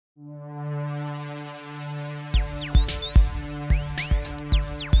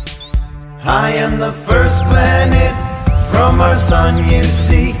I am the first planet from our sun, you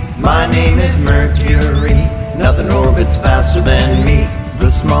see. My name is Mercury. Nothing orbits faster than me.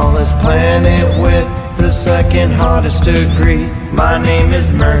 The smallest planet with the second hottest degree. My name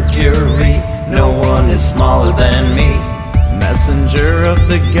is Mercury. No one is smaller than me. Messenger of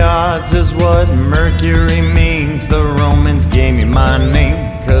the gods is what Mercury means. The Romans gave me my name,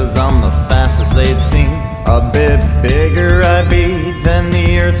 'cause I'm the fastest they'd seen. A bit bigger I be than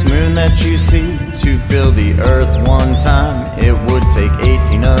the Earth's moon that you see. To fill the Earth one time, it would take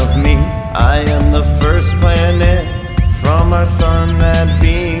 18 of me. I am the first planet from our sun that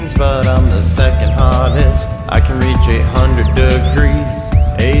beams, but I'm the second hottest. I can reach 800 degrees.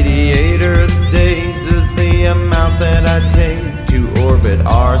 88 Earth days is the amount that I take to orbit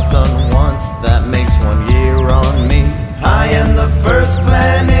our sun once. That makes 1 year on me. I am the first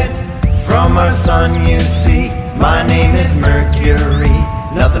planet from our sun, you see. My name is Mercury.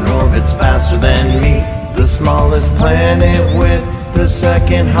 Nothing orbits faster than me. The smallest planet with the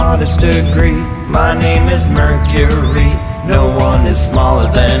second hottest degree. My name is Mercury. No one is smaller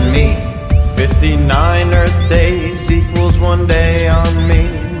than me. 59 Earth days equals 1 day on me.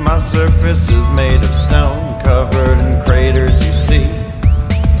 My surface is made of stone, covered in craters you see.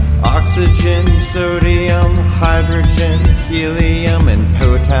 Oxygen, sodium, hydrogen, helium, and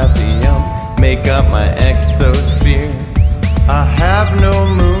potassium make up my exosphere. I have no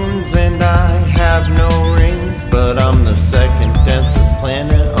moons and I have no rings, but I'm the second densest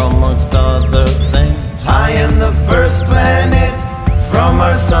planet amongst other things. I am the first planet from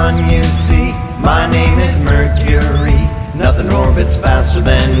our sun, you see. My name is Mercury. Nothing orbits faster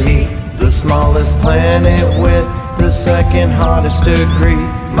than me. The smallest planet with the second hottest degree.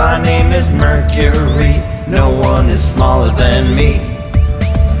 My name is Mercury. No one is smaller than me.